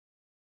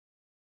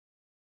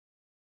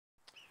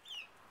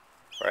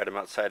Alright, I'm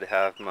outside to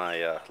have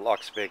my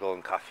lox bagel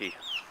and coffee.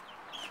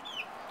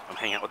 I'm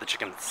hanging out with the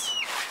chickens.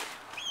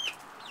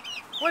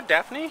 What,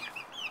 Daphne?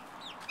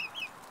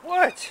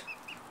 What?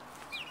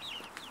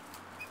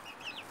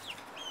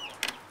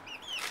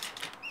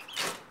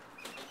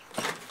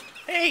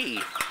 Hey!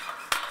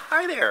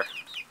 Hi there!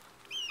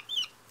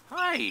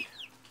 Hi!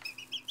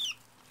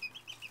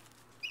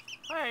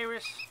 Hi,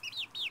 Iris.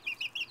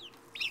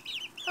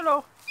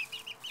 Hello.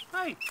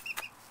 Hi.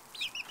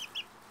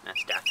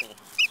 That's Daphne.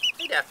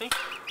 Hey, Daphne.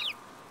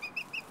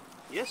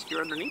 Yes,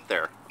 you're underneath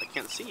there. I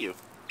can't see you.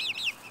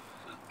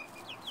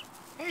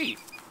 Hey.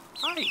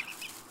 Hi.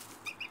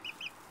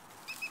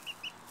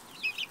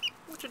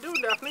 What you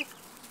doing, Daphne?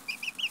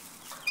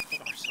 You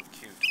are so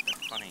cute and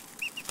funny.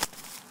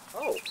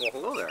 Oh, well,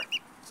 hello there.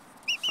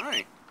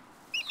 Hi.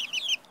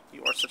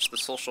 You are such the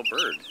social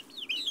bird.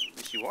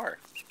 Yes, you are.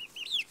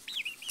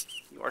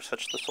 You are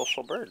such the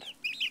social bird.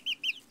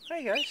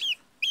 Hi, guys.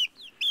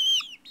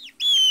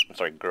 I'm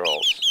sorry,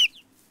 girls.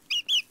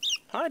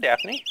 Hi,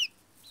 Daphne.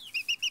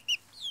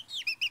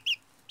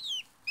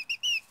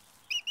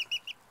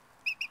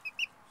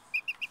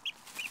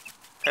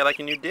 How you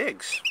liking new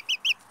digs?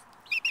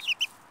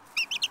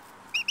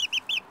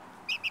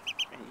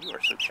 Man, you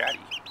are so chatty.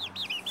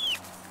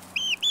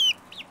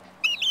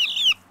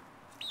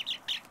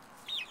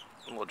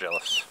 I'm a little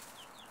jealous.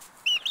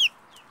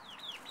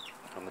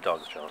 And the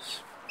dog's jealous.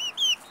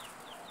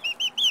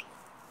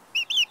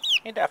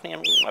 Hey, Daphne,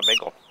 I'm eating my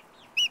bagel.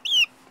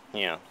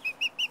 Yeah.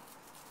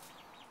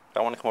 I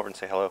want to come over and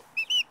say hello.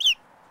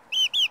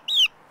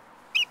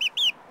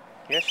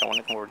 Yes, I want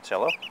to come over and say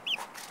hello.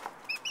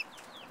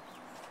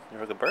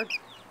 You're a good bird.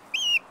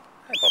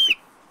 Hi, puppy.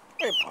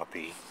 Hey,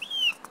 puppy.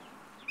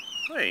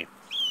 Hey.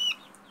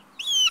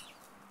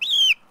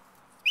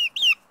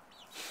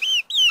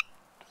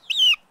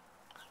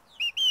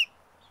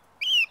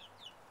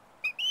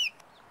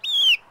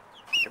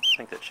 You ever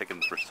think that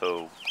chickens were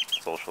so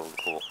social and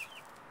cool?